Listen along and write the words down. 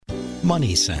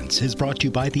Money Sense is brought to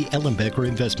you by the Ellenbecker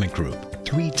Investment Group,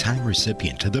 3-time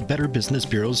recipient to the Better Business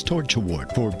Bureau's Torch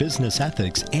Award for Business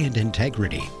Ethics and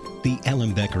Integrity. The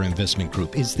Ellenbecker Investment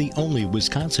Group is the only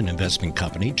Wisconsin investment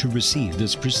company to receive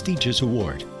this prestigious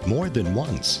award more than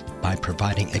once by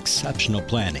providing exceptional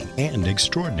planning and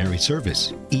extraordinary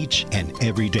service each and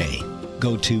every day.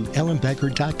 Go to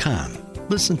ellenbecker.com.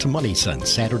 Listen to Money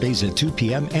Sense Saturdays at 2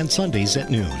 p.m. and Sundays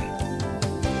at noon.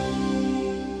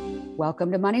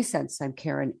 Welcome to Money Sense. I'm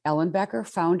Karen Ellenbecker,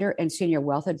 founder and senior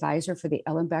wealth advisor for the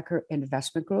Ellenbecker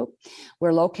Investment Group.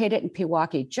 We're located in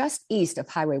Pewaukee, just east of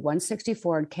Highway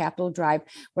 164 and Capitol Drive.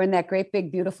 We're in that great,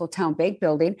 big, beautiful town bank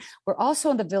building. We're also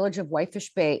in the village of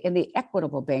Whitefish Bay in the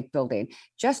Equitable Bank building,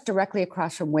 just directly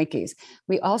across from Winkies.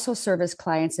 We also service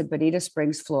clients in Bonita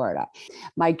Springs, Florida.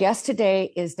 My guest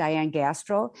today is Diane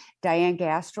Gastrow. Diane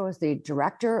Gastrow is the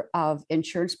director of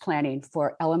insurance planning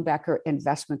for Ellenbecker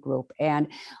Investment Group. And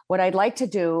what I'd like to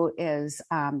do is,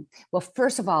 well,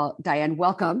 first of all, Diane,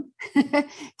 welcome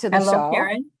to the show. Hello,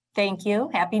 Karen. Thank you.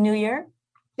 Happy New Year.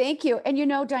 Thank you. And you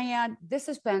know, Diane, this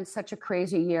has been such a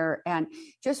crazy year. And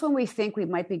just when we think we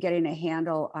might be getting a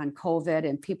handle on COVID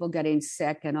and people getting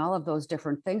sick and all of those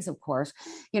different things, of course,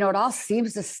 you know, it all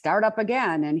seems to start up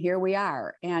again. And here we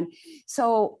are. And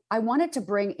so I wanted to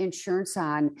bring insurance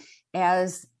on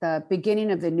as the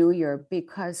beginning of the new year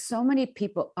because so many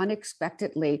people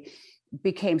unexpectedly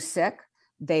became sick.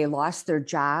 They lost their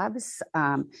jobs.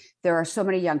 There are so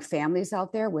many young families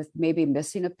out there with maybe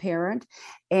missing a parent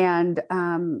and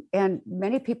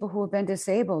many people who have been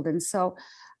disabled. And so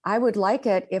I would like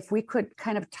it if we could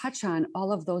kind of touch on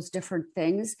all of those different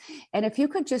things. And if you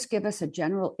could just give us a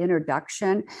general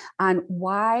introduction on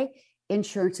why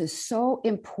insurance is so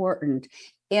important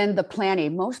in the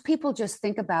planning. Most people just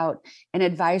think about an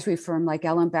advisory firm like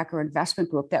Ellenbecker Investment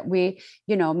Group that we,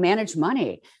 you know, manage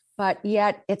money. But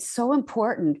yet it's so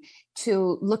important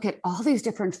to look at all these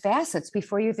different facets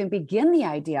before you even begin the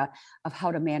idea of how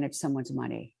to manage someone's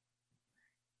money.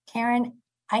 Karen,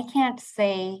 I can't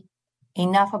say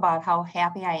enough about how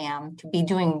happy I am to be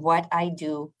doing what I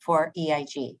do for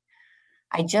EIG.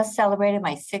 I just celebrated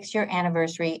my 6-year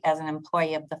anniversary as an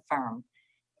employee of the firm.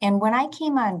 And when I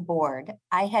came on board,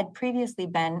 I had previously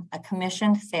been a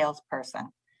commissioned salesperson.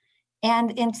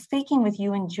 And in speaking with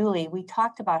you and Julie, we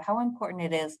talked about how important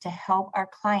it is to help our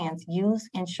clients use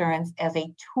insurance as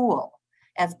a tool,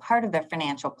 as part of their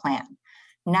financial plan,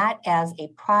 not as a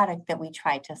product that we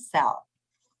try to sell.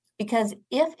 Because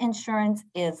if insurance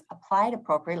is applied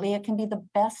appropriately, it can be the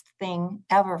best thing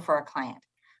ever for a client.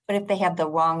 But if they have the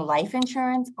wrong life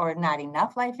insurance or not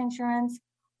enough life insurance,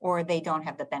 or they don't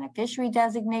have the beneficiary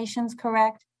designations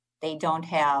correct, they don't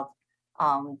have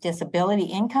disability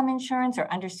income insurance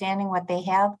or understanding what they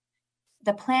have,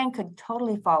 the plan could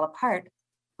totally fall apart.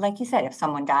 Like you said, if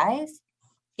someone dies,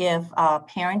 if a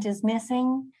parent is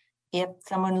missing, if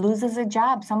someone loses a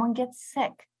job, someone gets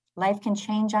sick, life can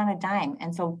change on a dime.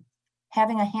 And so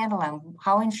having a handle on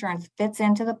how insurance fits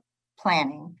into the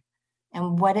planning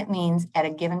and what it means at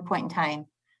a given point in time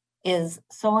is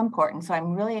so important. So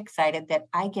I'm really excited that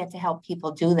I get to help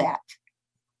people do that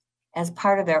as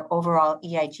part of their overall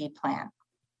EIG plan.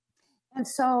 And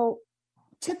so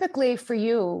typically for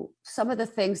you, some of the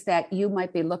things that you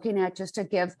might be looking at just to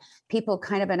give people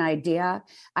kind of an idea.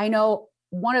 I know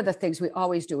one of the things we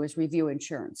always do is review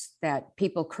insurance that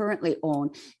people currently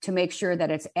own to make sure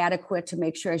that it's adequate, to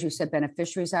make sure, as you said,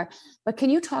 beneficiaries are. But can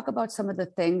you talk about some of the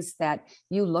things that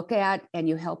you look at and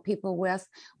you help people with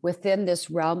within this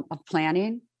realm of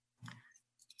planning?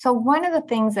 So one of the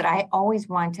things that I always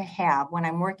want to have when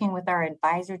I'm working with our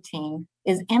advisor team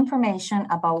is information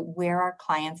about where our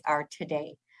clients are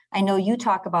today. I know you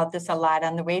talk about this a lot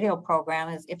on the radio program,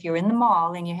 is if you're in the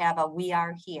mall and you have a "we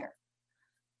are here."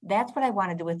 That's what I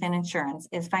want to do within insurance,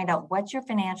 is find out what's your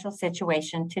financial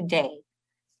situation today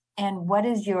and what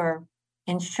is your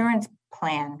insurance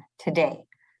plan today.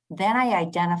 Then I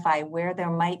identify where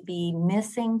there might be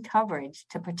missing coverage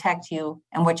to protect you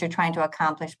and what you're trying to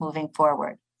accomplish moving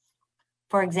forward.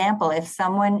 For example, if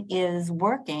someone is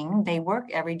working, they work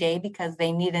every day because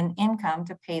they need an income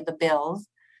to pay the bills,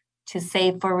 to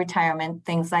save for retirement,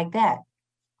 things like that.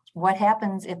 What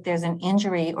happens if there's an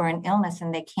injury or an illness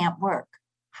and they can't work?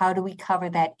 How do we cover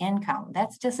that income?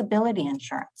 That's disability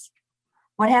insurance.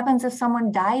 What happens if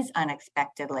someone dies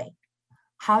unexpectedly?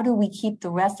 How do we keep the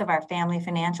rest of our family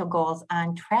financial goals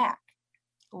on track?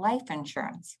 Life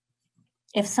insurance.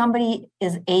 If somebody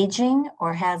is aging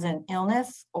or has an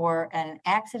illness or an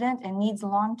accident and needs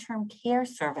long-term care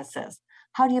services,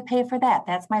 how do you pay for that?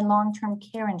 That's my long-term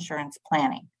care insurance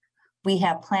planning. We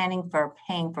have planning for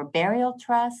paying for burial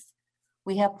trusts.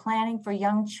 We have planning for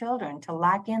young children to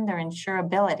lock in their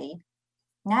insurability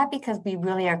not because we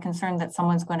really are concerned that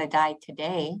someone's going to die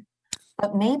today,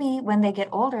 but maybe when they get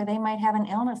older, they might have an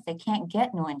illness. They can't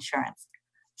get new insurance.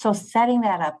 So setting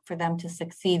that up for them to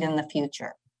succeed in the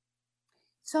future.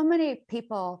 So many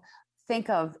people think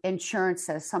of insurance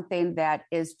as something that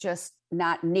is just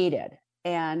not needed.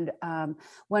 And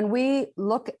when we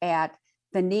look at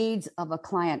the needs of a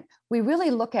client, we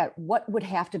really look at what would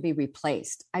have to be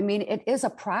replaced. I mean, it is a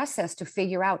process to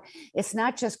figure out. It's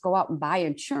not just go out and buy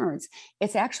insurance.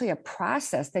 It's actually a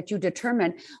process that you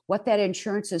determine what that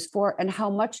insurance is for and how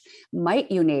much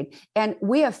might you need. And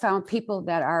we have found people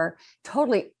that are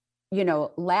totally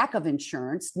lack of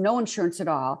insurance, no insurance at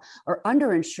all, or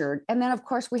underinsured. And then, of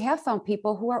course, we have found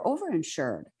people who are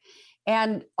overinsured.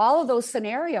 And all of those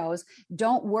scenarios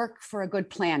don't work for a good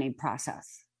planning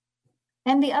process.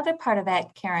 And the other part of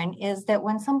that, Karen, is that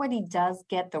when somebody does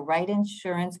get the right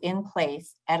insurance in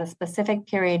place at a specific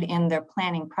period in their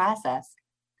planning process,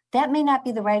 that may not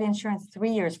be the right insurance 3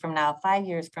 years from now, 5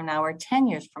 years from now, or 10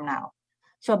 years from now.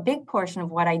 So a big portion of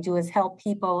what I do is help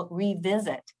people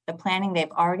revisit the planning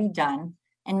they've already done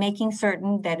and making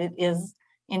certain that it is,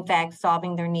 in fact,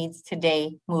 solving their needs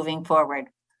today moving forward.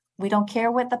 We don't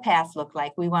care what the past looked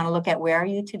like. We want to look at where are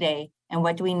you today and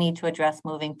what do we need to address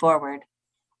moving forward.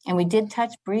 And we did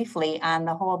touch briefly on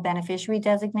the whole beneficiary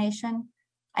designation.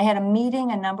 I had a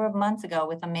meeting a number of months ago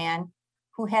with a man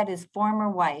who had his former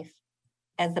wife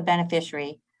as the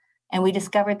beneficiary. And we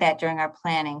discovered that during our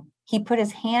planning. He put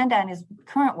his hand on his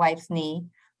current wife's knee,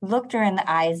 looked her in the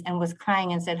eyes and was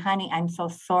crying and said, "Honey, I'm so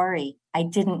sorry. I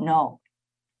didn't know."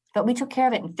 But we took care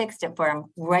of it and fixed it for him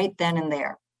right then and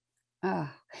there.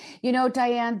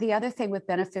 Diane, the other thing with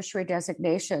beneficiary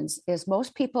designations is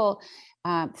most people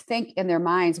think in their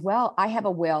minds, well, I have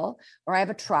a will or I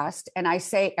have a trust and I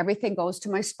say everything goes to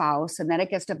my spouse and then it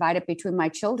gets divided between my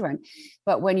children.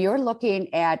 But when you're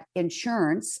looking at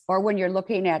insurance or when you're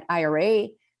looking at IRA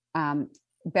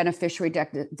beneficiary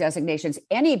designations,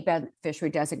 any beneficiary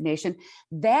designation,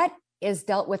 that is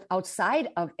dealt with outside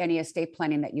of any estate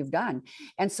planning that you've done.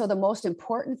 And so the most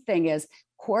important thing is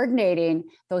coordinating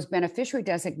those beneficiary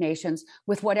designations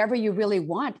with whatever you really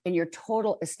want in your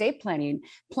total estate planning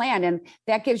plan. And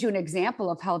that gives you an example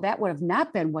of how that would have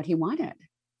not been what he wanted.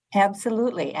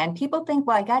 Absolutely. And people think,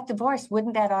 well, I got divorced.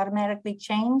 Wouldn't that automatically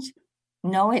change?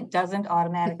 No, it doesn't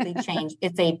automatically change.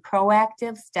 It's a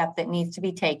proactive step that needs to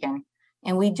be taken.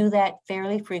 And we do that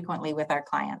fairly frequently with our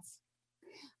clients.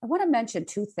 I want to mention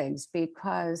two things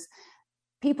because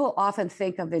people often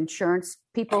think of insurance,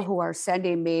 people who are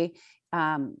sending me,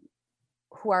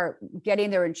 who are getting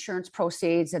their insurance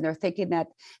proceeds and they're thinking that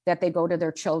they go to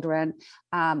their children.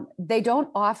 They don't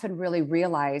often really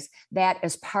realize that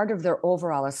as part of their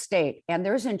overall estate. And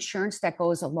there's insurance that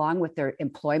goes along with their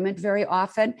employment very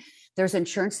often. There's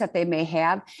insurance that they may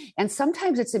have. And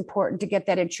sometimes it's important to get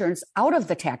that insurance out of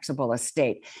the taxable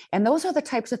estate. And those are the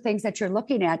types of things that you're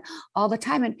looking at all the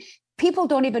time. And people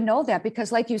don't even know that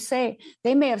because, like you say,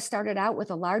 they may have started out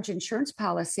with a large insurance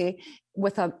policy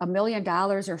with $1 million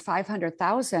or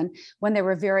 500,000 when they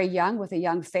were very young with a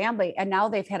young family. And now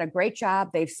they've had a great job,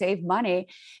 they've saved money,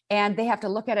 and they have to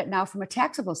look at it now from a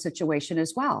taxable situation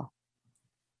as well.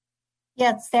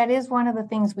 Yes, that is one of the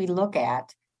things we look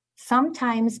at.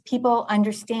 Sometimes people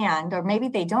understand, or maybe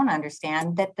they don't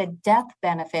understand, that the death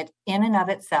benefit in and of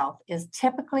itself is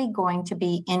typically going to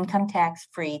be income tax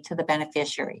free to the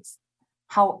beneficiaries.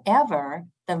 However,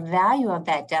 the value of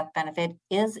that death benefit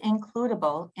is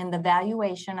includable in the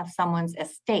valuation of someone's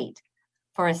estate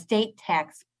for estate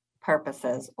tax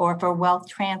purposes or for wealth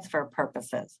transfer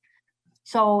purposes.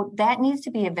 So that needs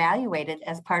to be evaluated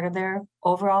as part of their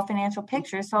overall financial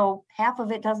picture. So half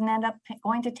of it doesn't end up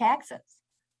going to taxes.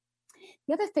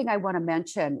 The other thing I want to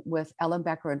mention with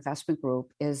Ellenbecker Investment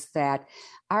Group is that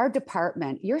our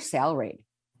department, you're salaried.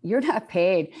 You're not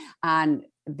paid on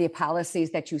the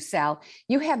policies that you sell.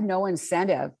 You have no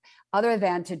incentive other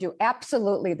than to do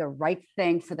absolutely the right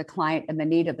thing for the client and the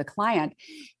need of the client.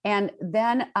 And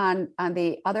then on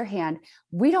the other hand,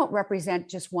 we don't represent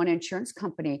just one insurance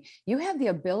company. You have the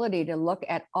ability to look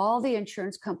at all the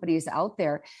insurance companies out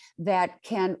there that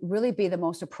can really be the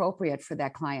most appropriate for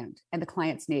that client and the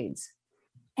client's needs.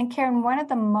 And Karen, one of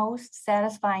the most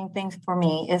satisfying things for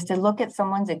me is to look at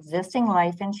someone's existing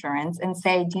life insurance and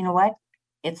say, do you know what?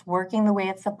 It's working the way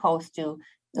it's supposed to.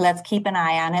 Let's keep an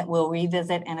eye on it. We'll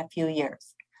revisit in a few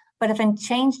years. But if a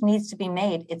change needs to be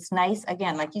made, it's nice.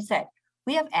 Again, like you said,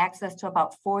 we have access to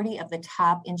about 40 of the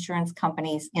top insurance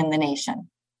companies in the nation.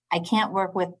 I can't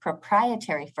work with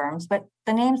proprietary firms, but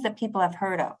the names that people have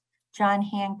heard of, John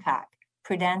Hancock,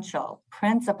 Prudential,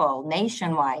 Principal,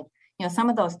 Nationwide,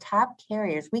 some of those top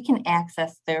carriers, we can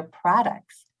access their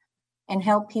products. and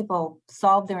help people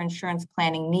solve their insurance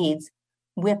planning needs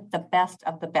with the best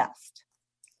of the best.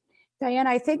 Diane,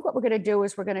 I think what we're going to do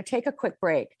is we're going to take a quick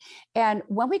break. And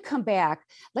when we come back,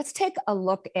 let's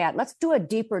do a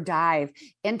deeper dive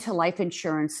into life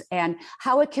insurance and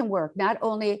how it can work, not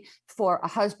only for a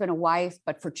husband, a wife,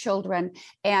 but for children,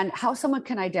 and how someone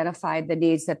can identify the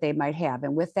needs that they might have.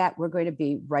 And with that, we're going to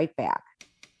be right back.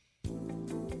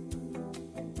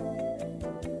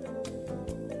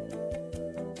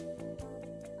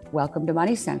 Welcome to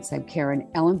Money Sense. I'm Karen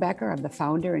Ellenbecker. I'm the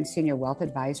founder and senior wealth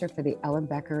advisor for the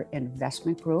Ellenbecker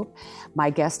Investment Group. My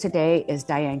guest today is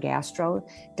Diane Gastrow.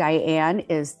 Diane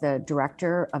is the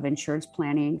director of insurance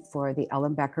planning for the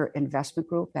Ellenbecker Investment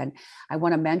Group. And I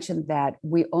want to mention that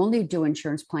we only do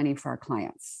insurance planning for our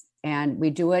clients. And we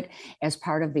do it as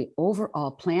part of the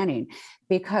overall planning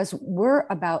because we're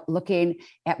about looking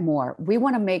at more. We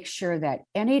want to make sure that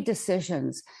any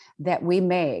decisions that we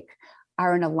make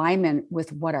are in alignment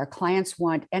with what our clients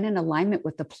want and in alignment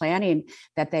with the planning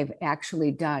that they've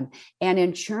actually done. And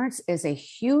insurance is a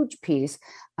huge piece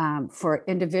for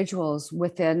individuals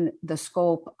within the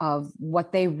scope of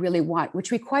what they really want,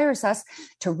 which requires us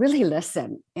to really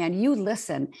listen. And you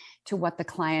listen to what the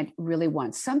client really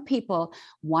wants. Some people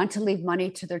want to leave money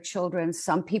to their children.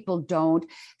 Some people don't.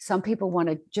 Some people want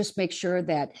to just make sure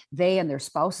that they and their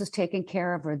spouse is taken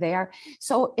care of or they are.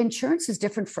 So insurance is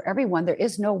different for everyone. There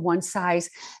is no one size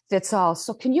fits all.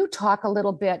 So can you talk a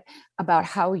little bit about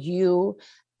how you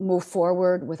move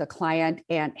forward with a client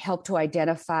and help to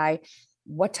identify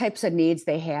what types of needs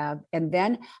they have, and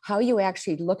then how you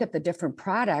actually look at the different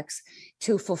products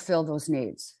to fulfill those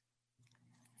needs?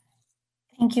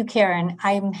 Thank you, Karen.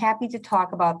 I'm happy to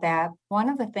talk about that. One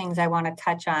of the things I want to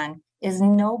touch on is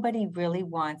nobody really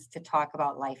wants to talk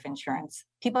about life insurance.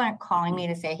 People aren't calling me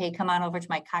to say, hey, come on over to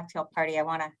my cocktail party. I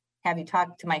want to have you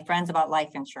talk to my friends about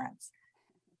life insurance.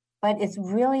 But it's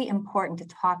really important to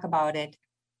talk about it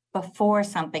before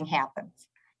something happens.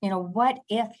 You know, what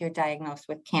if you're diagnosed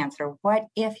with cancer? What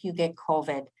if you get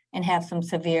COVID and have some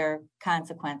severe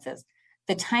consequences?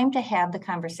 The time to have the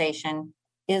conversation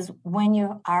is when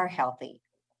you are healthy.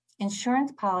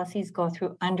 Insurance policies go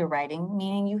through underwriting,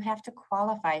 meaning you have to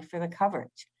qualify for the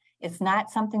coverage. It's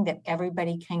not something that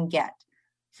everybody can get.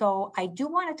 So I do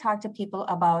want to talk to people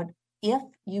about if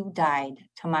you died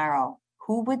tomorrow,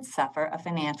 who would suffer a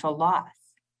financial loss?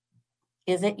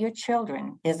 Is it your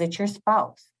children? Is it your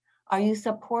spouse? Are you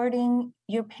supporting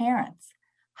your parents?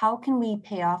 How can we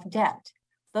pay off debt?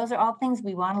 Those are all things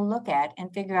we want to look at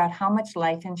and figure out how much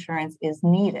life insurance is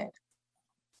needed.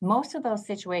 Most of those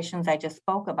situations I just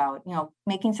spoke about, you know,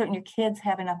 making certain your kids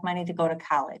have enough money to go to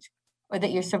college, or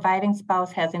that your surviving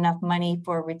spouse has enough money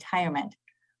for retirement.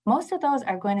 Most of those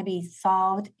are going to be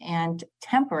solved and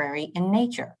temporary in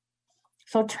nature.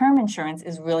 So term insurance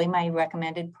is really my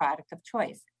recommended product of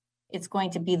choice. It's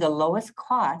going to be the lowest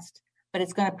cost, but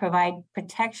it's going to provide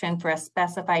protection for a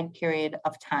specified period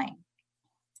of time.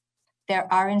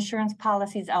 There are insurance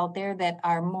policies out there that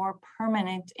are more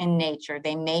permanent in nature.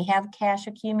 They may have cash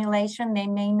accumulation, they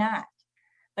may not.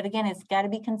 But again, it's got to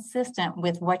be consistent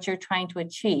with what you're trying to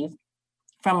achieve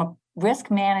from a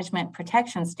risk management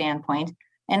protection standpoint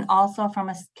and also from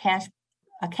a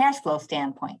cash flow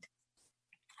standpoint.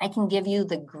 I can give you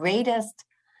the greatest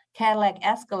Cadillac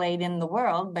Escalade in the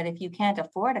world, but if you can't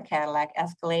afford a Cadillac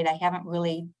Escalade, I haven't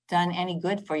really done any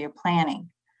good for your planning.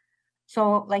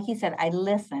 So like you said, I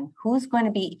listen. Who's going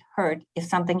to be hurt if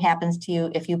something happens to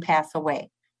you if you pass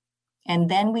away? And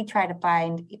then we try to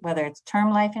find, whether it's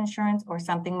term life insurance or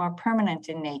something more permanent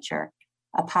in nature,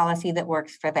 a policy that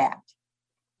works for that.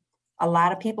 A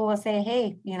lot of people will say,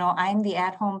 hey, you know, I'm the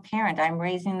at-home parent. I'm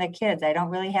raising the kids. I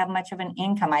don't really have much of an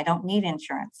income. I don't need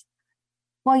insurance.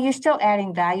 Well, you're still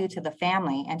adding value to the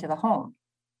family and to the home.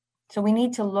 So we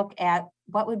need to look at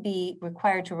what would be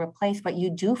required to replace what you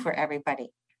do for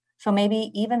everybody. So maybe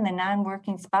even the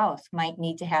non-working spouse might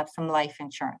need to have some life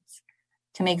insurance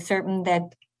to make certain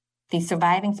that the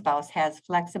surviving spouse has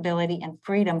flexibility and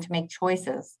freedom to make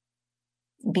choices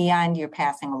beyond your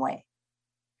passing away.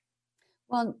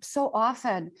 Well, so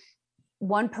often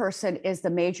one person is the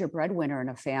major breadwinner in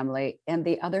a family and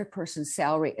the other person's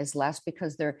salary is less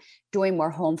because they're doing more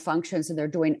home functions and they're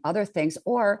doing other things,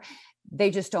 or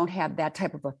they just don't have that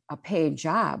type of a paid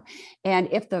job. And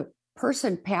if the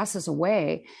person passes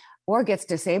away or gets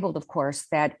disabled, of course,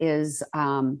 that is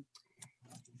the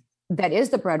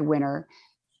breadwinner.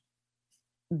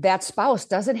 That spouse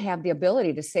doesn't have the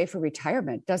ability to save for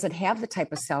retirement, doesn't have the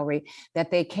type of salary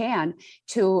that they can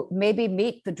to maybe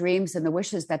meet the dreams and the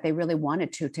wishes that they really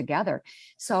wanted to together.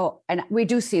 So, and we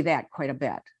do see that quite a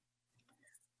bit.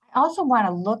 I also want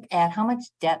to look at how much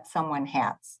debt someone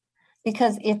has.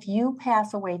 Because if you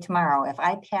pass away tomorrow, if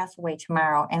I pass away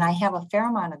tomorrow and I have a fair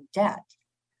amount of debt,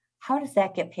 how does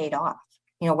that get paid off?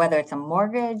 Whether it's a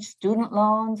mortgage, student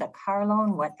loans, a car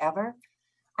loan, whatever.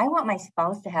 I want my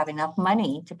spouse to have enough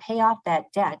money to pay off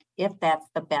that debt if that's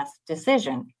the best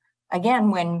decision.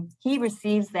 Again, when he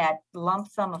receives that lump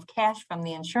sum of cash from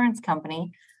the insurance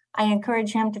company, I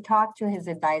encourage him to talk to his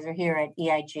advisor here at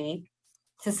EIG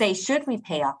to say, should we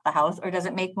pay off the house, or does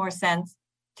it make more sense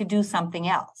to do something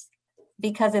else?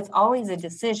 Because it's always a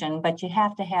decision, but you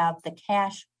have to have the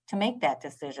cash to make that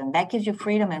decision. That gives you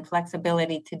freedom and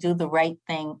flexibility to do the right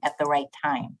thing at the right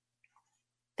time.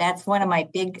 That's one of my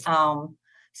big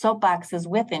soapboxes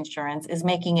with insurance, is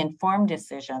making informed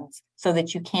decisions so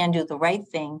that you can do the right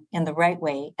thing in the right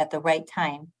way at the right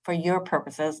time for your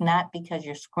purposes, not because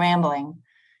you're scrambling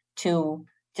to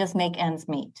just make ends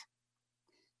meet.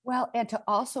 Well, and to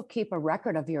also keep a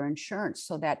record of your insurance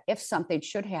so that if something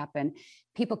should happen,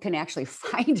 people can actually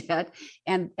find it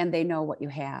and they know what you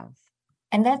have.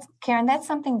 And that's, Karen, that's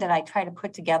something that I try to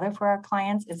put together for our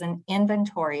clients, is an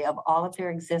inventory of all of their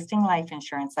existing life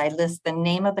insurance. I list the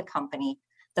name of the company,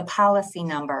 the policy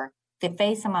number, the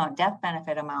face amount, death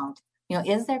benefit amount.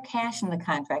 Is there cash in the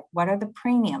contract? What are the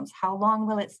premiums? How long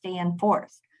will it stay in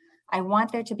force? I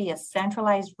want there to be a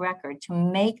centralized record to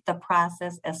make the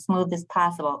process as smooth as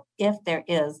possible if there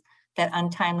is that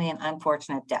untimely and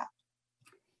unfortunate death.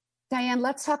 Diane,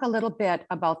 let's talk a little bit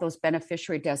about those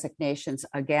beneficiary designations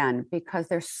again, because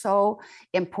they're so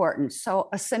important. So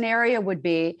a scenario would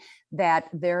be that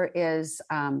there is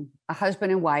a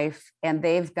husband and wife, and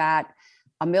they've got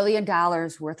 $1 million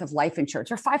worth of life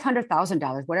insurance, or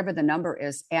 $500,000, whatever the number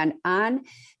is. And on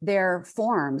their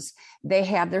forms, they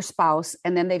have their spouse,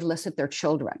 and then they've listed their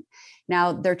children.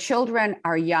 Now, their children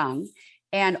are young,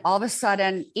 and all of a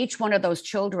sudden, each one of those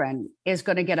children is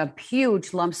going to get a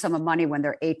huge lump sum of money when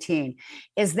they're 18.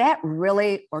 Is that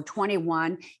really, or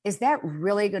 21, is that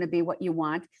really going to be what you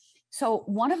want? So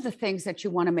one of the things that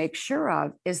you want to make sure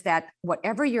of is that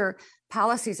whatever your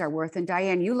policies are worth, and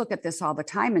Diane, you look at this all the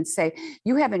time and say,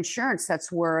 you have insurance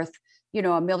that's worth,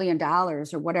 $1 million or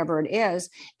whatever it is,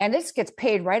 and this gets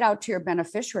paid right out to your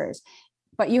beneficiaries.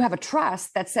 But you have a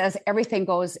trust that says everything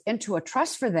goes into a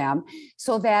trust for them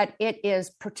so that it is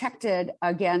protected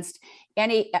against an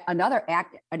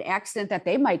accident that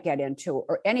they might get into,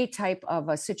 or any type of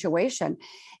a situation.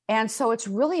 And so it's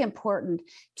really important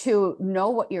to know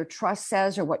what your trust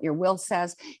says or what your will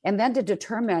says, and then to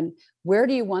determine where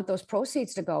do you want those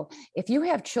proceeds to go. If you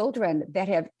have children that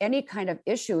have any kind of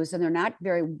issues and they're not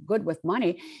very good with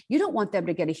money, you don't want them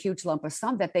to get a huge lump of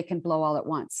sum that they can blow all at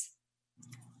once.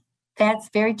 That's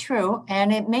very true.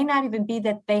 And it may not even be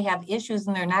that they have issues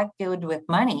and they're not good with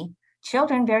money.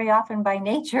 Children very often by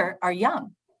nature are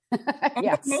young and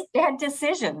Yes. they make bad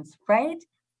decisions, right?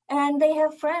 And they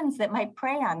have friends that might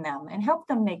prey on them and help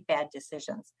them make bad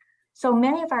decisions. So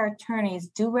many of our attorneys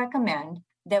do recommend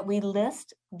that we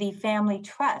list the family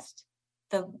trust,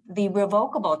 the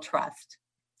revocable trust,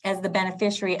 as the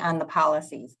beneficiary on the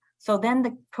policies. So then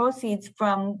the proceeds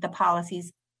from the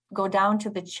policies go down to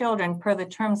the children per the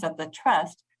terms of the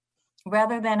trust,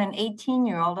 rather than an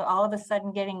 18-year-old all of a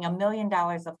sudden getting $1 million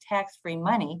of tax-free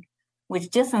money, which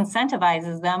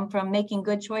disincentivizes them from making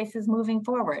good choices moving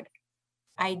forward.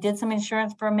 I did some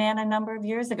insurance for a man a number of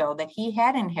years ago that he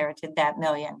had inherited that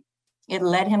million. It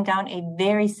led him down a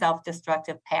very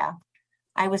self-destructive path.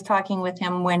 I was talking with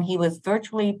him when he was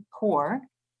virtually poor,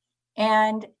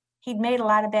 and he'd made a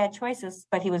lot of bad choices,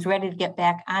 but he was ready to get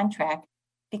back on track.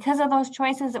 Because of those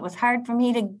choices, it was hard for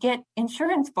me to get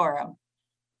insurance for him.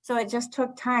 So it just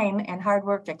took time and hard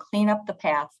work to clean up the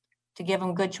path to give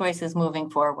him good choices moving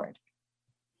forward.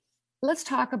 Let's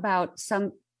talk about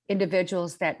some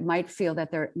individuals that might feel that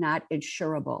they're not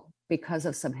insurable because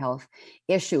of some health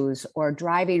issues or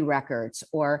driving records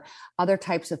or other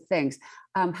types of things.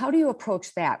 How do you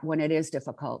approach that when it is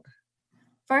difficult?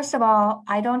 First of all,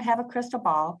 I don't have a crystal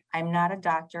ball. I'm not a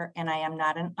doctor, and I am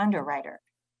not an underwriter.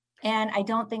 And I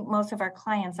don't think most of our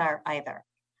clients are either.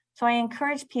 So I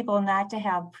encourage people not to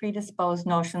have predisposed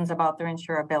notions about their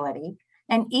insurability.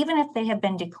 And even if they have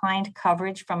been declined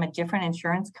coverage from a different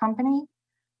insurance company,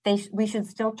 we should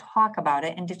still talk about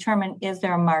it and determine, is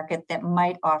there a market that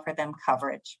might offer them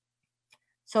coverage?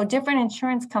 So different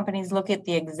insurance companies look at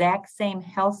the exact same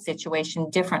health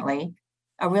situation differently.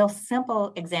 A real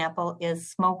simple example is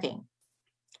smoking.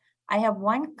 I have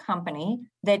one company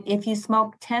that if you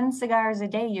smoke 10 cigars a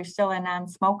day, you're still a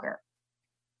non-smoker.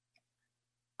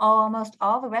 Almost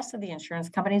all the rest of the insurance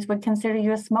companies would consider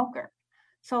you a smoker.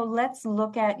 So let's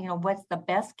look at, what's the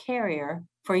best carrier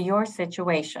for your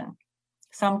situation.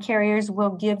 Some carriers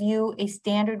will give you a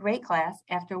standard rate class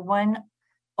after one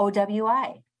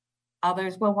OWI.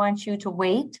 Others will want you to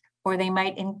wait, or they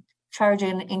might charge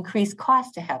an increased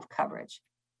cost to have coverage.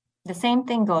 The same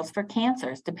thing goes for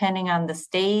cancers, depending on the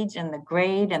stage and the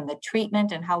grade and the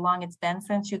treatment and how long it's been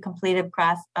since you completed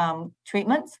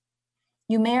treatments.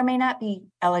 You may or may not be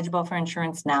eligible for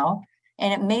insurance now,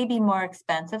 and it may be more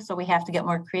expensive, so we have to get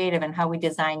more creative in how we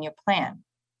design your plan.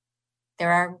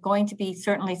 There are going to be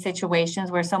certainly situations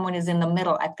where someone is in the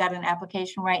middle. I've got an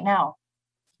application right now.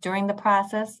 During the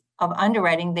process of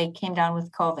underwriting, they came down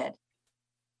with COVID.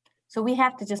 So we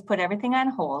have to just put everything on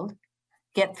hold,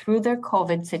 get through their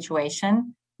COVID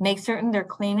situation, make certain they're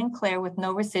clean and clear with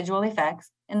no residual effects,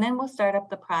 and then we'll start up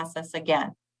the process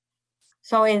again.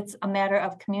 So it's a matter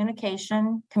of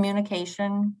communication,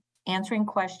 answering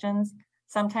questions.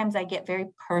 Sometimes I get very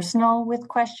personal with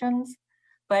questions,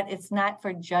 but it's not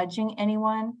for judging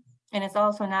anyone. And it's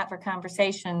also not for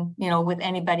conversation, with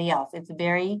anybody else. It's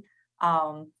very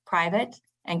private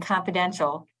and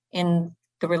confidential in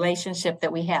the relationship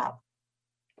that we have.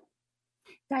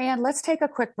 Diane, let's take a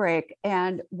quick break.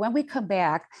 And when we come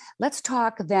back, let's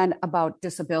talk then about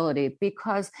disability,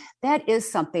 because that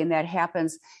is something that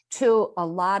happens to a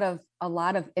lot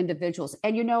of individuals.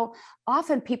 And,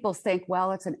 often people think,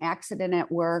 well, it's an accident at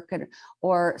work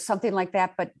or something like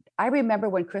that. But I remember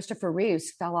when Christopher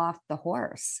Reeves fell off the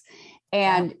horse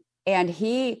and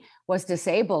he was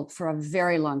disabled for a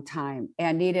very long time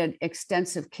and needed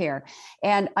extensive care.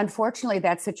 And unfortunately,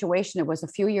 that situation, it was a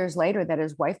few years later that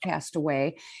his wife passed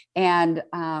away and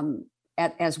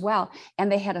as well.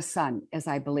 And they had a son, as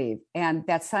I believe, and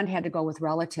that son had to go with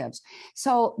relatives.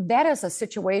 So that is a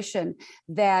situation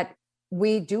that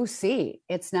we do see.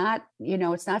 It's not,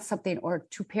 it's not something, or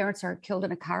two parents are killed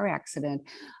in a car accident,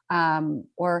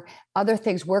 or other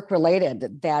things work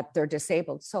related that they're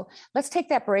disabled. So let's take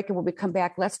that break, and when we come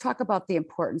back, let's talk about the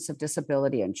importance of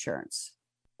disability insurance.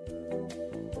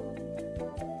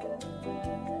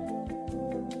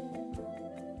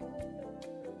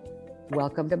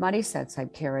 Welcome to Money Sense. I'm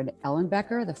Karen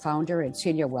Ellenbecker, the founder and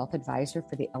senior wealth advisor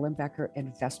for the Ellenbecker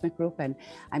Investment Group. And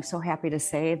I'm so happy to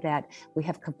say that we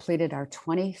have completed our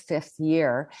 25th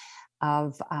year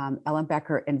of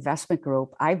Ellenbecker Investment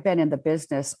Group. I've been in the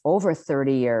business over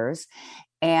 30 years.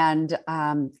 And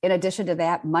in addition to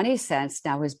that, Money Sense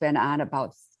now has been on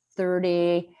about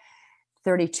 32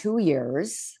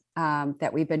 years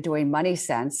that we've been doing Money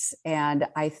Sense. And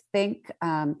I think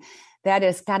that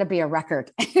has got to be a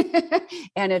record.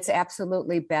 And it's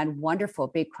absolutely been wonderful,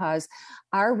 because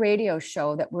our radio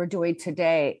show that we're doing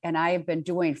today, and I have been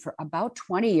doing for about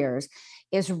 20 years,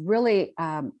 is really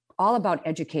all about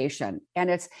education. And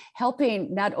it's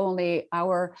helping not only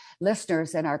our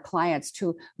listeners and our clients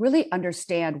to really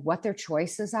understand what their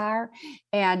choices are,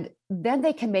 and then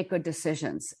they can make good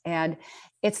decisions. And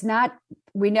it's not,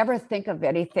 we never think of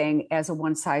anything as a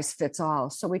one size fits all.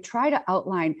 So we try to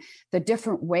outline the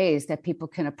different ways that people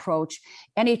can approach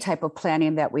any type of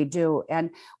planning that we do.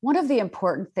 And one of the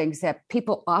important things that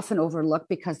people often overlook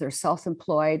because they're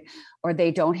self-employed or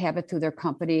they don't have it through their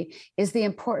company is the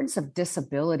importance of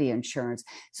disability insurance.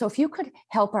 So if you could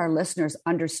help our listeners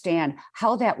understand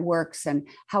how that works and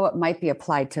how it might be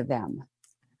applied to them.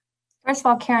 First of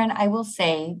all, Karen, I will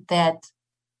say that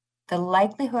the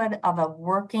likelihood of a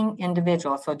working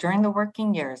individual, so during the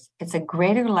working years, it's a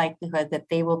greater likelihood that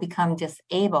they will become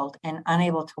disabled and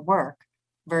unable to work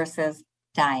versus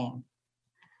dying.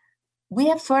 We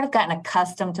have sort of gotten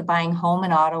accustomed to buying home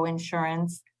and auto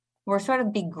insurance. We're sort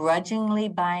of begrudgingly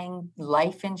buying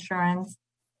life insurance,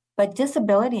 but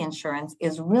disability insurance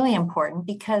is really important,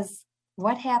 because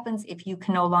what happens if you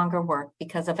can no longer work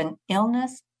because of an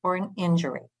illness or an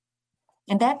injury?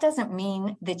 And that doesn't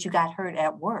mean that you got hurt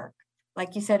at work.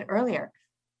 Like you said earlier,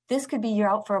 this could be you're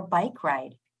out for a bike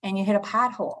ride and you hit a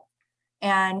pothole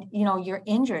and you're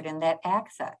injured in that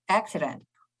accident,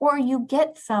 or you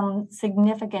get some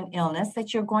significant illness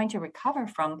that you're going to recover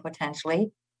from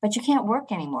potentially, but you can't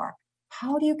work anymore.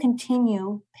 How do you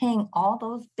continue paying all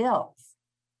those bills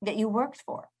that you worked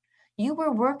for? You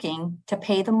were working to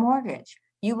pay the mortgage.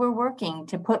 You were working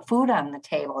to put food on the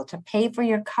table, to pay for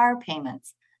your car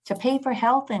payments, to pay for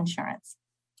health insurance.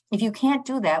 If you can't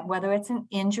do that, whether it's an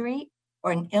injury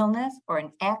or an illness or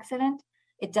an accident,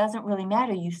 it doesn't really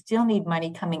matter. You still need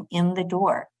money coming in the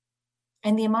door.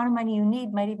 And the amount of money you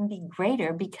need might even be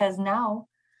greater, because now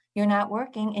you're not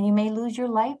working and you may lose your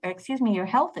your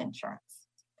health insurance.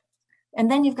 And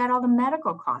then you've got all the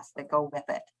medical costs that go with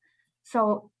it.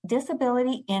 So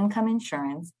disability income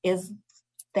insurance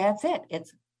that's it.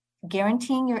 It's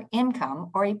guaranteeing your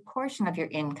income or a portion of your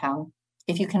income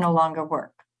if you can no longer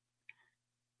work.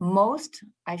 Many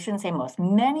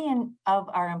of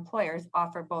our employers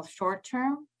offer both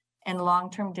short-term and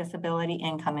long-term disability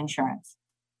income insurance.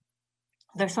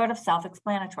 They're sort of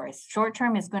self-explanatory.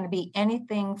 Short-term is going to be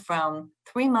anything from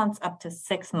 3 months up to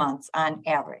 6 months on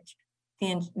average.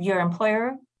 Your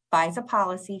employer buys a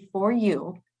policy for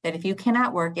you that if you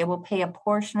cannot work, it will pay a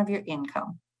portion of your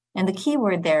income. And the key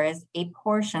word there is a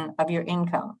portion of your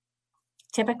income.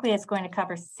 Typically, it's going to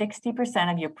cover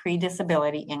 60% of your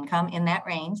pre-disability income, in that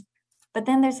range, but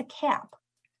then there's a cap.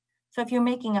 So if you're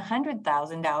making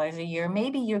 $100,000 a year,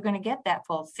 maybe you're going to get that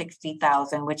full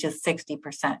 $60,000, which is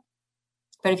 60%.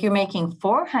 But if you're making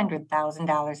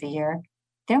 $400,000 a year,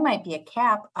 there might be a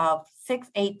cap of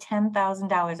 $6,000, $8,000,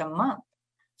 $10,000 a month.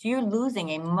 So you're losing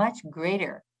a much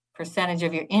greater percentage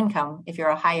of your income if you're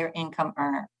a higher income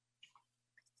earner.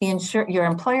 Your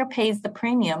employer pays the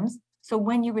premiums. So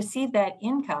when you receive that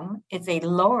income, it's a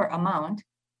lower amount.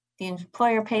 The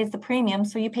employer pays the premium,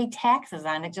 so you pay taxes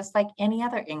on it just like any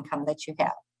other income that you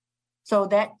have. So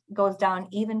that goes down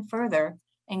even further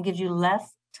and gives you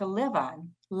less to live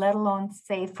on, let alone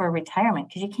save for retirement,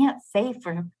 because you can't save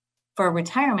for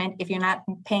retirement if you're not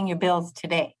paying your bills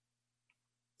today.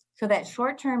 So that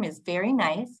short term is very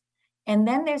nice. And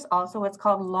then there's also what's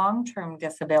called long-term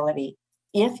disability.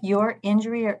 If your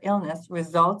injury or illness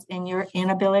results in your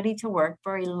inability to work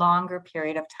for a longer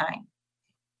period of time.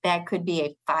 That could be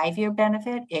a 5-year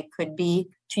benefit. It could be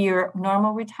to your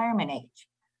normal retirement age.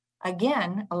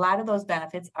 Again, a lot of those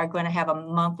benefits are going to have a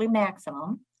monthly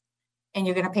maximum, and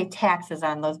you're going to pay taxes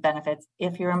on those benefits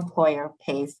if your employer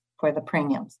pays for the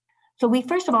premiums. So we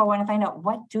first of all want to find out,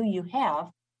 what do you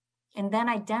have, and then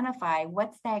identify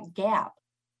what's that gap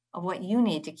of what you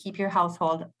need to keep your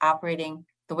household operating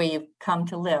the way you've come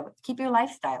to live, keep your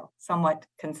lifestyle somewhat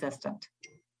consistent.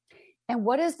 And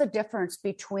what is the difference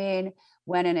between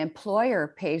when an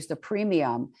employer pays the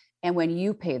premium and when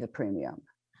you pay the premium?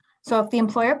 So if the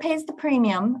employer pays the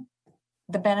premium,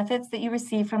 the benefits that you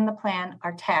receive from the plan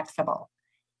are taxable.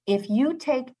 If you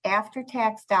take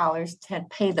after-tax dollars to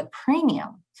pay the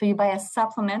premium, so you buy a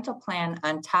supplemental plan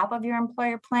on top of your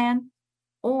employer plan,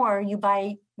 or you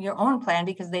buy your own plan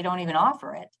because they don't even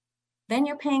offer it, then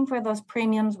you're paying for those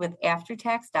premiums with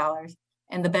after-tax dollars,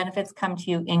 and the benefits come to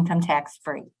you income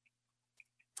tax-free.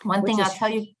 One thing I'll tell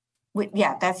you,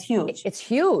 yeah, that's huge. It's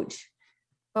huge.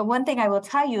 But one thing I will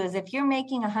tell you is if you're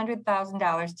making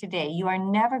 $100,000 today, you are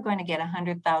never going to get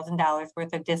 $100,000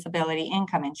 worth of disability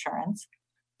income insurance,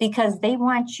 because they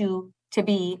want you to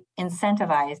be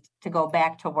incentivized to go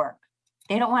back to work.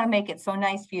 They don't want to make it so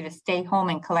nice for you to stay home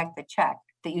and collect the check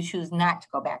that you choose not to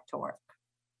go back to work.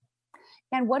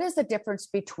 And what is the difference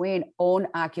between own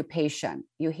occupation?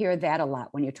 You hear that a lot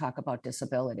when you talk about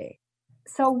disability.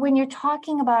 So when you're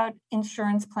talking about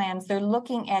insurance plans, they're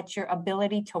looking at your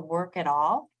ability to work at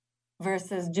all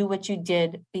versus do what you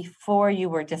did before you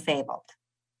were disabled.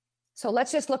 So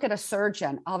let's just look at a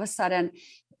surgeon. All of a sudden,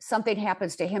 something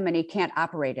happens to him and he can't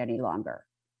operate any longer.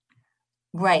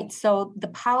 Right. So the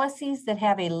policies that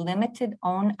have a limited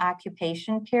own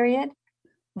occupation period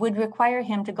would require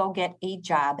him to go get a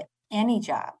job, any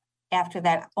job, after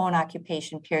that own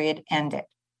occupation period ended.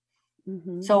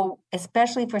 Mm-hmm. So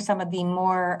especially for some of the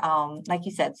more, like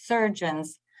you said,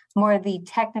 surgeons, more of the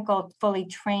technical, fully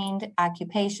trained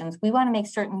occupations, we want to make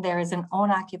certain there is an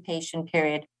own occupation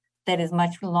period that is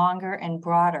much longer and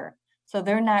broader. So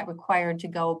they're not required to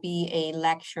go be a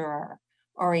lecturer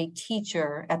or a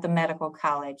teacher at the medical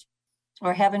college,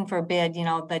 or heaven forbid, you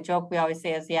know, the joke we always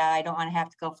say is, yeah, I don't want to have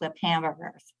to go flip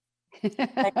hamburgers.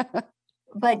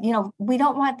 But, you know, we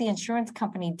don't want the insurance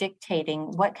company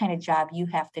dictating what kind of job you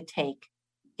have to take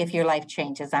if your life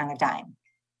changes on a dime.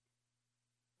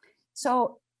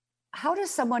 So how does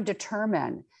someone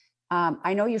determine,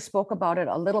 I know you spoke about it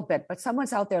a little bit, but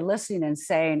someone's out there listening and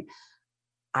saying,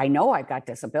 I know I've got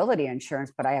disability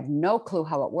insurance, but I have no clue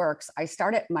how it works. I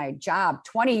started my job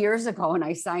 20 years ago and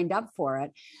I signed up for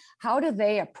it. How do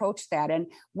they approach that? And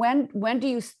when do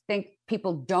you think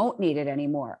people don't need it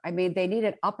anymore? I mean, they need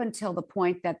it up until the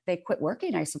point that they quit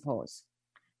working, I suppose.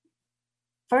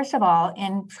 First of all,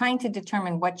 in trying to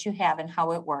determine what you have and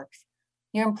how it works,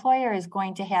 your employer is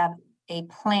going to have a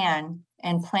plan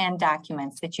and plan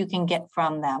documents that you can get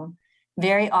from them.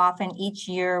 Very often each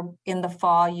year in the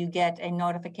fall, you get a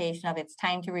notification of it's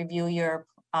time to review your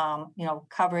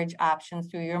coverage options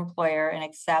through your employer and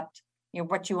accept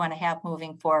what you want to have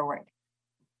moving forward.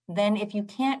 Then if you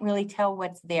can't really tell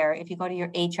what's there, if you go to your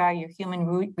HR, your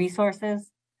human resources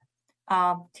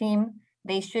team,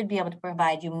 they should be able to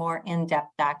provide you more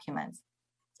in-depth documents.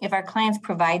 If our clients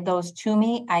provide those to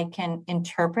me, I can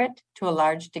interpret to a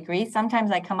large degree.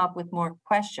 Sometimes I come up with more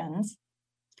questions,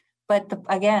 but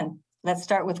again, let's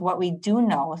start with what we do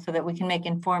know so that we can make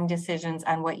informed decisions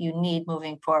on what you need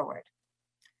moving forward.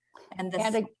 And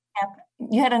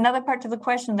And you had another part to the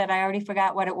question that I already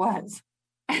forgot what it was.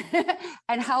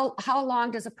 and how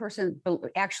long does a person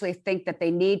actually think that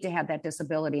they need to have that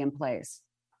disability in place?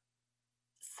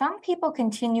 Some people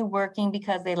continue working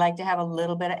because they like to have a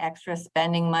little bit of extra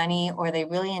spending money, or they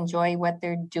really enjoy what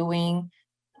they're doing.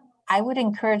 I would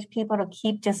encourage people to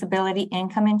keep disability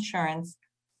income insurance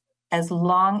as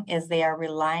long as they are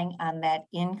relying on that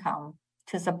income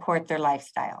to support their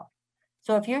lifestyle.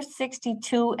 So if you're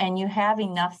 62 and you have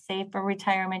enough saved for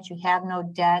retirement, you have no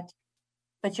debt,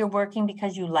 but you're working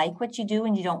because you like what you do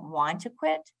and you don't want to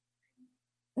quit,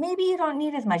 maybe you don't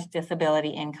need as much disability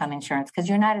income insurance because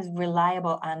you're not as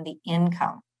reliable on the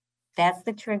income. That's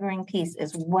the triggering piece,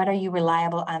 is what are you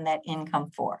reliable on that income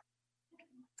for?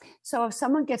 So if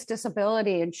someone gets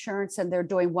disability insurance and they're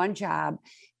doing one job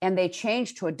and they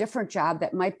change to a different job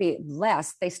that might be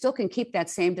less, they still can keep that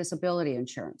same disability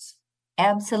insurance.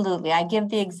 Absolutely. I give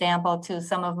the example to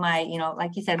some of my,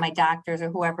 like you said, my doctors or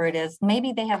whoever it is,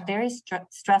 maybe they have very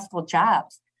stressful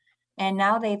jobs. And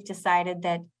now they've decided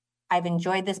that I've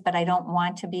enjoyed this, but I don't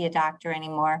want to be a doctor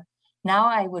anymore. Now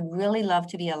I would really love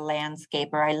to be a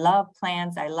landscaper. I love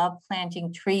plants. I love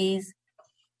planting trees.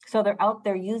 So they're out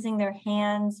there using their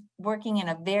hands, working in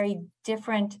a very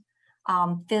different,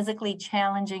 physically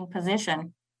challenging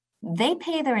position. They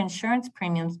pay their insurance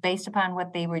premiums based upon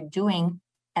what they were doing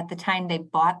at the time they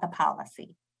bought the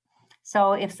policy.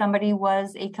 So if somebody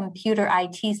was a computer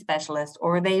IT specialist,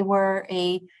 or they were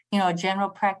a general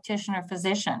practitioner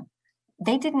physician,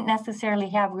 they didn't necessarily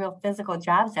have real physical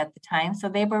jobs at the time. So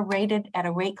they were rated at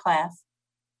a rate class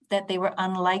that they were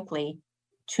unlikely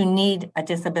to need a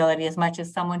disability as much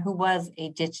as someone who was a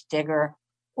ditch digger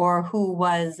or who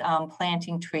was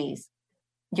planting trees.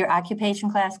 Your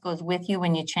occupation class goes with you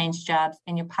when you change jobs,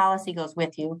 and your policy goes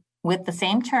with you with the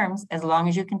same terms as long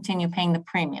as you continue paying the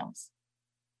premiums.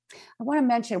 I want to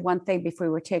mention one thing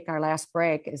before we take our last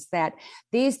break, is that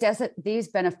these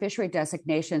beneficiary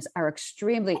designations are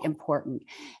extremely important.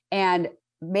 And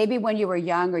maybe when you were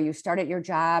young or you started your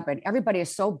job and everybody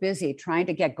is so busy trying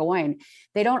to get going,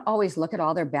 they don't always look at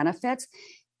all their benefits.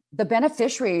 The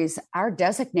beneficiaries are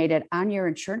designated on your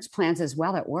insurance plans as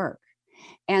well at work.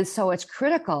 And so it's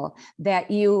critical that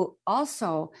you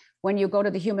also, when you go to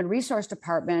the human resource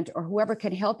department or whoever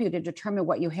can help you to determine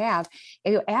what you have,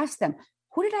 you ask them,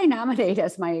 who did I nominate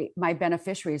as my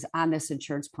beneficiaries on this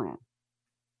insurance plan?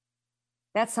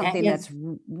 That's something that's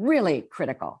really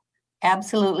critical.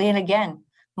 Absolutely. And again,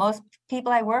 most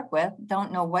people I work with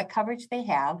don't know what coverage they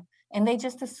have, and they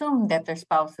just assume that their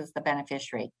spouse is the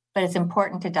beneficiary. But it's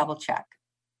important to double check.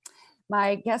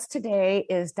 My guest today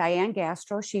is Diane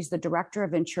Gastrow. She's the Director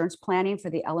of Insurance Planning for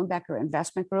the Ellenbecker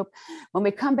Investment Group. When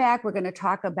we come back, we're going to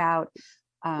talk about,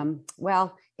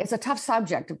 it's a tough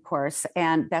subject, of course,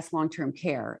 and that's long-term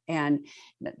care. And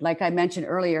like I mentioned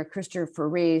earlier, Christopher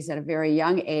Reeves at a very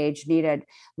young age needed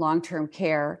long-term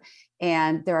care.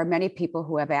 And there are many people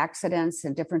who have accidents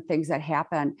and different things that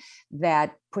happen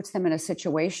that puts them in a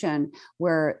situation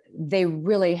where they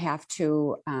really have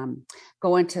to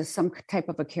go into some type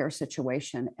of a care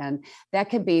situation. And that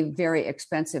can be very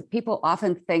expensive. People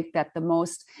often think that the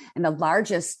most and the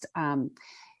largest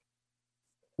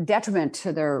detriment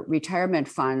to their retirement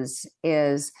funds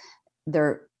is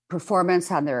their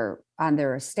performance on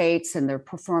their estates and their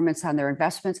performance on their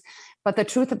investments. But the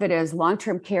truth of it is,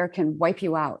 long-term care can wipe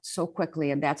you out so quickly.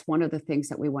 And that's one of the things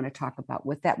that we want to talk about.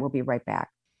 With that, we'll be right back.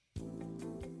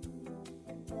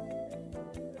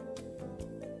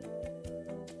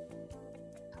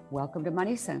 Welcome to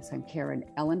Money Sense. I'm Karen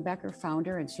Ellenbecker,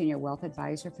 founder and senior wealth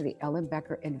advisor for the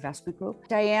Ellenbecker Investment Group.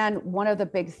 Diane, one of the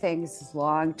big things is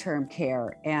long-term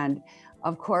care. And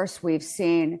of course, we've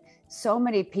seen so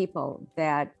many people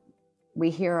that we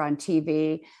hear on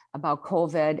TV about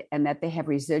COVID and that they have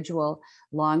residual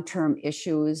long-term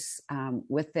issues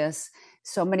with this.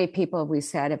 So many people, we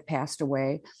said, have passed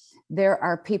away. There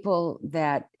are people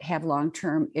that have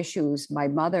long-term issues. My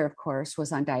mother, of course,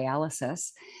 was on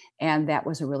dialysis, and that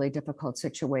was a really difficult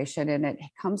situation. And it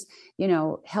comes,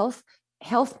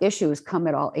 health issues come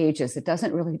at all ages. It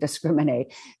doesn't really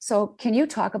discriminate. So can you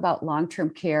talk about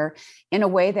long-term care in a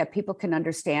way that people can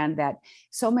understand that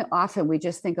so often we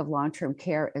just think of long-term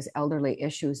care as elderly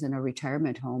issues in a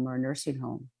retirement home or a nursing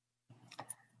home?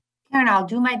 Karen, I'll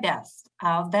do my best.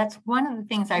 That's one of the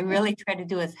things I really try to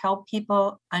do, is help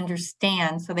people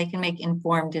understand so they can make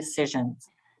informed decisions.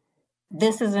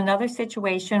 This is another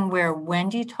situation where, when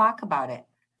do you talk about it?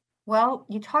 Well,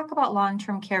 you talk about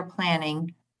long-term care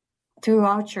planning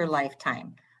throughout your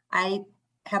lifetime. I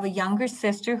have a younger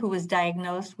sister who was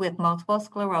diagnosed with multiple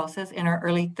sclerosis in her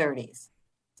early 30s.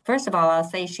 First of all, I'll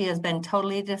say she has been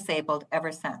totally disabled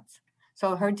ever since.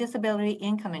 So her disability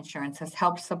income insurance has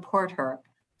helped support her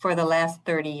for the last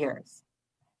 30 years.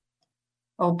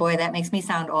 Oh boy, that makes me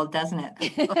sound old, doesn't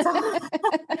it?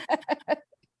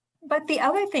 But the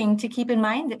other thing to keep in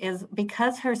mind is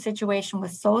because her situation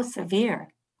was so severe,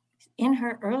 in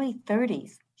her early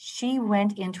 30s, she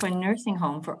went into a nursing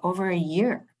home for over a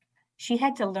year. She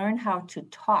had to learn how to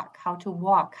talk, how to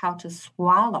walk, how to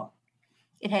swallow.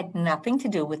 It had nothing to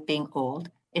do with being old.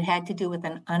 It had to do with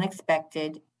an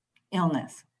unexpected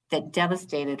illness that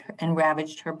devastated her and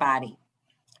ravaged her body.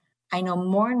 I know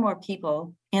more and more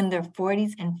people in their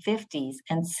 40s and 50s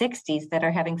and 60s that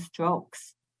are having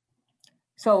strokes.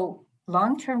 So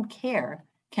long-term care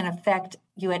can affect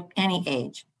you at any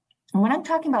age. And when I'm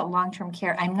talking about long-term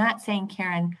care, I'm not saying,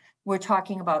 Karen, we're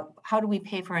talking about how do we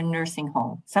pay for a nursing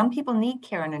home. Some people need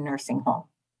care in a nursing home.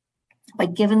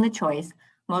 But given the choice,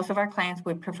 most of our clients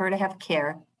would prefer to have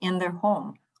care in their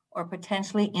home or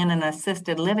potentially in an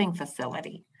assisted living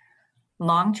facility.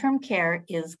 Long-term care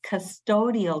is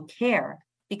custodial care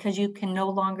because you can no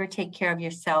longer take care of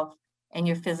yourself and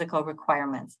your physical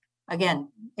requirements. Again,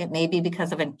 it may be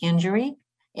because of an injury,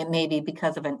 it may be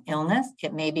because of an illness,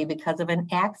 it may be because of an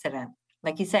accident.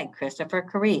 Like you said,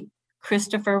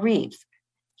 Christopher Reeves,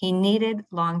 he needed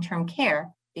long-term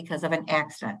care because of an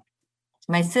accident.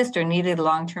 My sister needed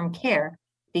long-term care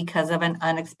because of an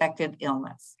unexpected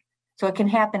illness. So it can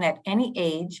happen at any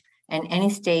age and any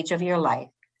stage of your life.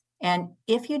 And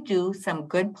if you do some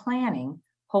good planning,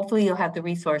 hopefully you'll have the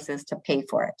resources to pay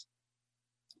for it.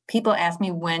 People ask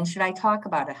me, when should I talk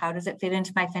about it? How does it fit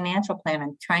into my financial plan?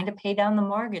 I'm trying to pay down the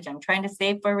mortgage. I'm trying to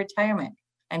save for retirement.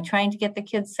 I'm trying to get the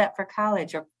kids set for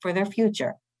college or for their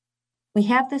future. We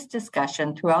have this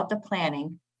discussion throughout the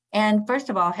planning. And first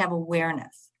of all, have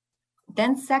awareness.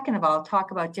 Then second of all,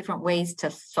 talk about different ways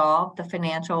to solve the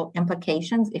financial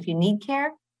implications if you need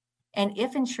care. And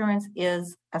if insurance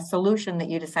is a solution that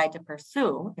you decide to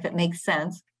pursue, if it makes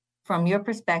sense from your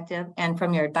perspective and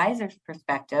from your advisor's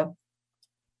perspective,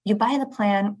 you buy the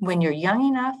plan when you're young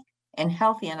enough and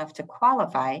healthy enough to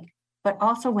qualify, but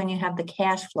also when you have the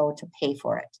cash flow to pay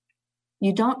for it.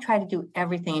 You don't try to do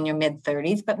everything in your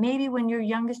mid-30s, but maybe when your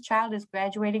youngest child is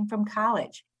graduating from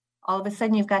college, all of a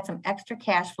sudden you've got some extra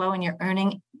cash flow and you're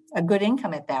earning a good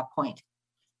income at that point.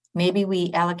 Maybe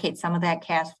we allocate some of that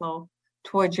cash flow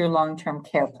towards your long-term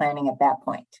care planning at that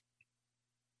point.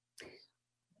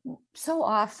 So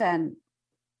often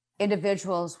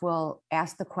individuals will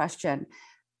ask the question,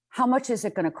 how much is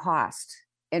it going to cost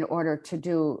in order to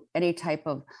do any type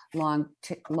of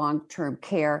long-term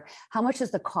care? How much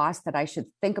is the cost that I should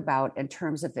think about in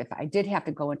terms of if I did have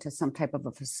to go into some type of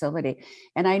a facility?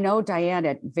 And I know, Diane,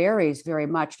 it varies very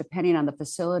much depending on the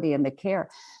facility and the care,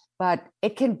 but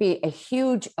it can be a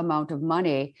huge amount of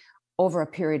money over a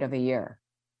period of a year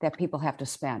that people have to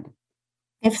spend.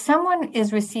 If someone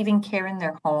is receiving care in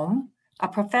their home, a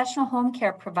professional home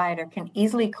care provider can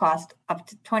easily cost up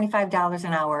to $25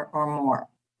 an hour or more.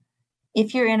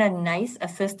 If you're in a nice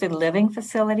assisted living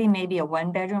facility, maybe a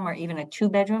 1-bedroom or even a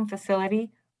 2-bedroom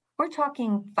facility, we're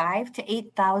talking $5,000 to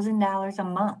 $8,000 a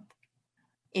month.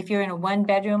 If you're in a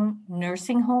 1-bedroom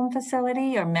nursing home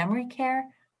facility or memory care,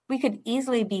 we could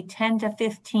easily be $10,000 to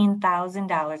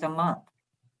 $15,000 a month.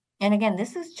 And again,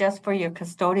 this is just for your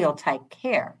custodial type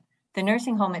care. The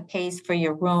nursing home, it pays for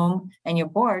your room and your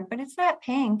board, but it's not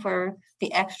paying for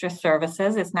the extra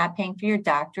services. It's not paying for your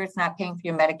doctor. It's not paying for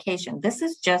your medication. This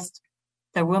is just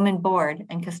the room and board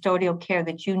and custodial care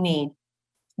that you need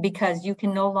because you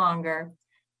can no longer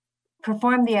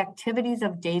perform the activities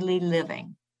of daily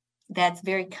living. That's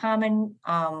very common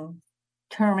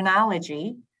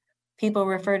terminology. People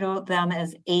refer to them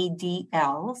as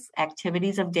ADLs,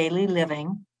 activities of daily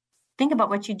living. Think about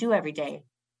what you do every day.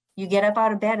 You get up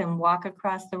out of bed and walk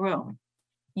across the room.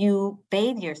 You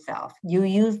bathe yourself. You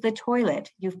use the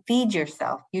toilet. You feed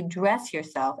yourself. You dress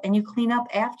yourself, and you clean up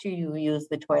after you use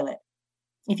the toilet.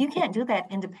 If you can't do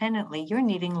that independently, you're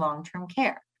needing long-term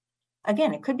care.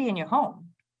 Again, it could be in your home,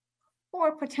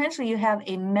 or potentially you have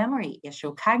a memory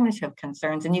issue, cognitive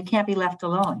concerns, and you can't be left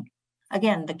alone.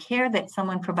 Again, the care that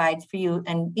someone provides for you,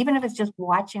 and even if it's just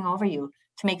watching over you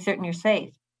to make certain you're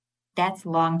safe, that's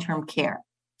long-term care.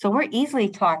 So we're easily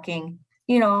talking,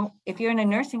 if you're in a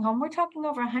nursing home, we're talking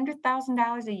over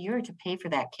 $100,000 a year to pay for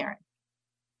that care.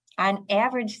 On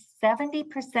average,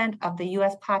 70% of the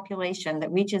US population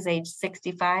that reaches age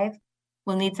 65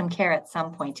 will need some care at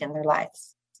some point in their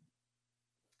lives.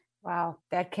 Wow,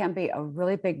 that can be a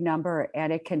really big number,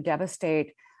 and it can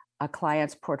devastate a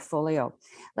client's portfolio.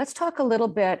 Let's talk a little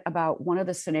bit about one of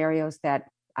the scenarios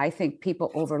that I think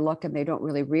people overlook and they don't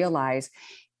really realize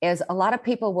is a lot of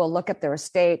people will look at their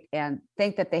estate and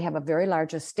think that they have a very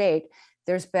large estate.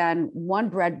 there's been one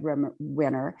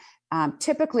breadwinner.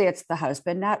 Typically, it's the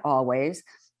husband, not always.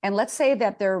 And let's say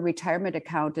that their retirement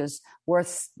account is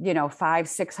worth,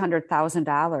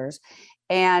 $500,000-$600,000.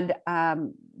 And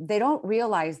they don't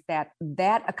realize that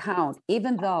that account,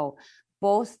 even though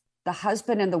both the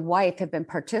husband and the wife have been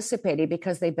participating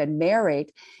because they've been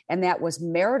married, and that was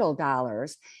marital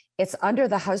dollars, it's under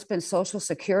the husband's social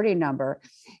security number.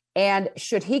 And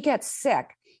should he get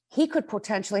sick, he could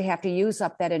potentially have to use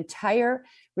up that entire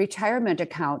retirement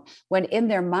account when in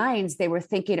their minds, they were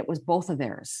thinking it was both of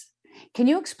theirs. Can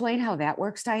you explain how that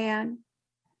works, Diane?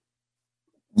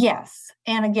 Yes.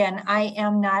 And again, I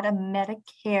am not a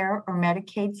Medicare or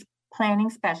Medicaid planning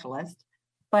specialist,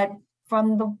 but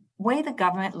from the way the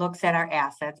government looks at our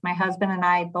assets, my husband and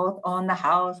I both own the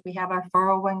house. We have our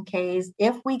 401ks.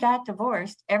 If we got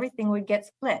divorced, everything would get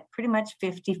split pretty much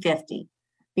 50-50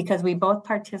 because we both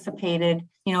participated,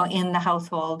 in the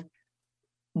household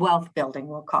wealth building,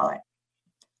 we'll call it.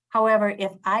 However,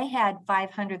 if I had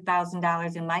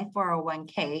 $500,000 in my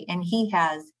 401k and he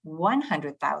has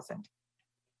 $100,000,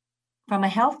 from a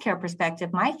healthcare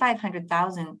perspective, my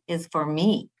 $500,000 is for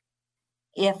me.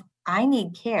 If I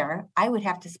need care, I would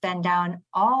have to spend down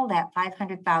all that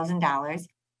 $500,000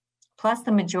 plus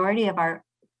the majority of our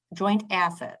joint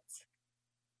assets.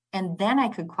 And then I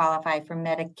could qualify for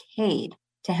Medicaid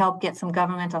to help get some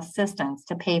governmental assistance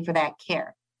to pay for that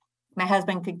care. My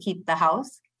husband could keep the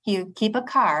house, he would keep a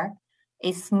car,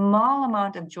 a small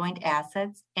amount of joint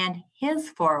assets, and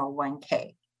his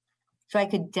 401k. So I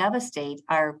could devastate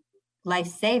our life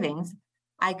savings.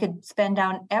 I could spend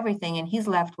down everything, and he's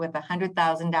left with $100,000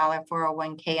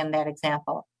 401k in that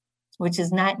example, which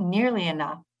is not nearly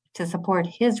enough to support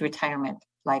his retirement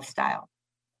lifestyle.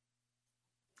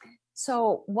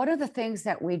 So one of the things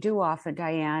that we do often,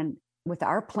 Diane, with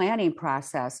our planning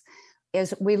process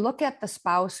is we look at the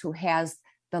spouse who has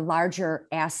the larger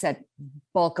asset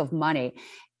bulk of money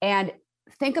and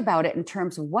think about it in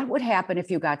terms of what would happen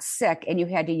if you got sick and you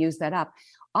had to use that up.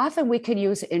 Often we can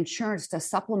use insurance to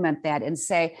supplement that and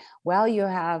say, well, you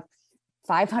have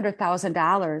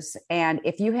 $500,000. And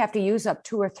if you have to use up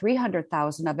 $200,000 or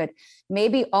 $300,000 of it,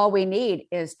 maybe all we need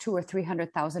is $200,000 or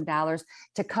 $300,000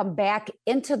 to come back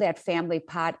into that family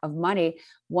pot of money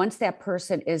once that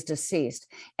person is deceased.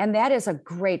 And that is a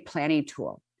great planning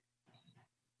tool.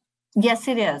 Yes,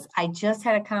 it is. I just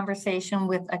had a conversation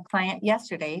with a client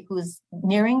yesterday who's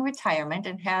nearing retirement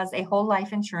and has a whole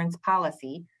life insurance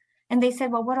policy. And they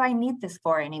said, well, what do I need this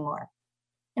for anymore?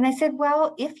 And I said,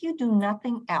 well, if you do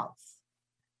nothing else,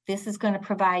 this is going to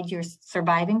provide your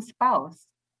surviving spouse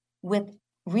with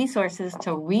resources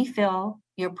to refill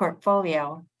your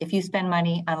portfolio if you spend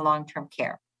money on long-term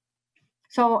care.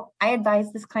 So I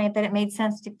advised this client that it made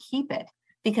sense to keep it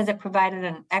because it provided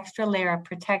an extra layer of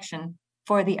protection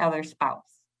for the other spouse.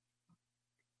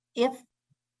 If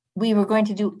we were going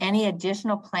to do any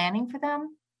additional planning for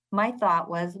them, my thought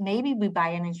was maybe we buy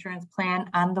an insurance plan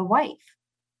on the wife.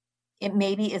 It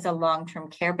maybe is a long-term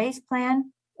care-based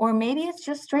plan, or maybe it's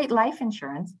just straight life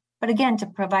insurance, but again, to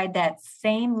provide that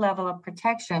same level of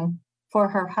protection for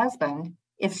her husband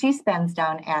if she spends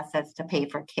down assets to pay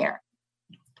for care.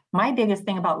 My biggest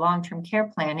thing about long-term care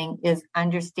planning is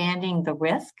understanding the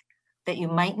risk that you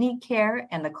might need care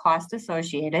and the cost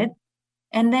associated,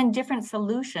 and then different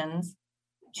solutions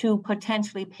to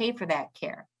potentially pay for that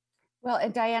care. Well,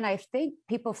 and Diane, I think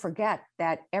people forget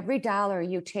that every dollar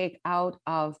you take out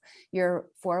of your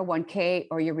 401k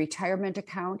or your retirement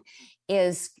account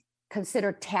is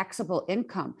considered taxable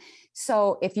income.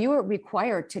 So if you are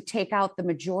required to take out the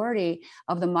majority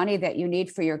of the money that you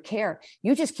need for your care,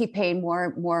 you just keep paying more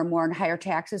and more and higher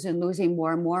taxes and losing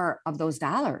more and more of those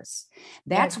dollars.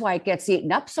 That's why it gets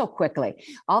eaten up so quickly.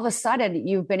 All of a sudden,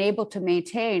 you've been able to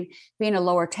maintain being a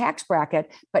lower tax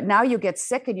bracket, but now you get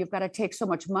sick and you've got to take so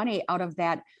much money out of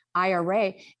that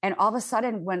IRA. And all of a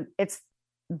sudden, when it's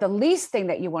the least thing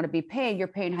that you want to be paying, you're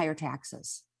paying higher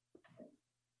taxes.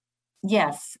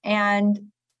 Yes. And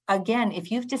again,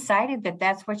 if you've decided that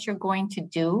that's what you're going to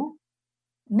do,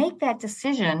 make that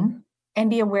decision and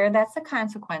be aware that's the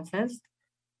consequences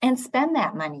and spend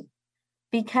that money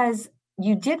because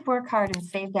you did work hard and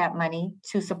save that money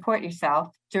to support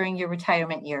yourself during your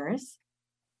retirement years.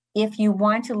 If you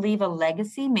want to leave a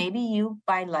legacy, maybe you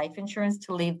buy life insurance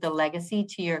to leave the legacy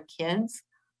to your kids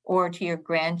or to your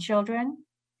grandchildren.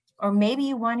 Or maybe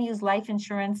you want to use life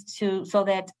insurance so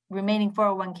that remaining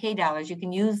 401k dollars, you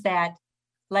can use that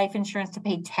life insurance to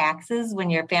pay taxes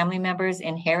when your family members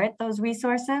inherit those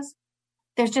resources.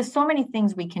 There's just so many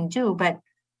things we can do, but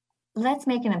let's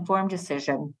make an informed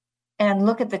decision and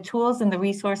look at the tools and the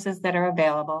resources that are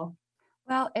available.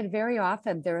 Well, and very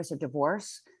often there is a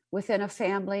divorce within a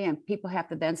family and people have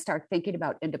to then start thinking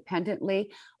about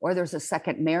independently, or there's a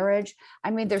second marriage.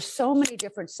 I mean, there's so many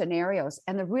different scenarios.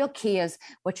 And the real key is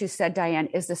what you said, Diane,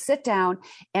 is to sit down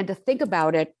and to think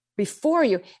about it before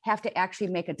you have to actually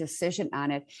make a decision on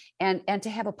it, and to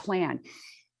have a plan.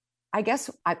 I guess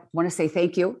I want to say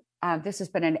thank you. This has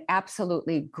been an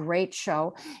absolutely great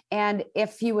show. And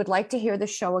if you would like to hear the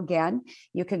show again,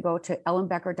 you can go to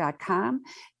ellenbecker.com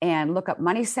and look up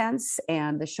Money Sense,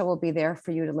 and the show will be there for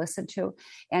you to listen to.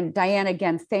 And Diane,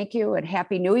 again, thank you and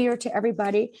Happy New Year to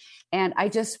everybody. And I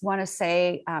just want to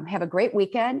say, have a great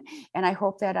weekend. And I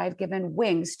hope that I've given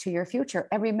wings to your future.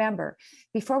 And remember,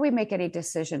 before we make any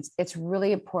decisions, it's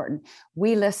really important.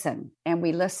 We listen and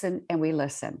we listen and we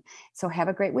listen. So have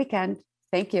a great weekend.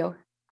 Thank you.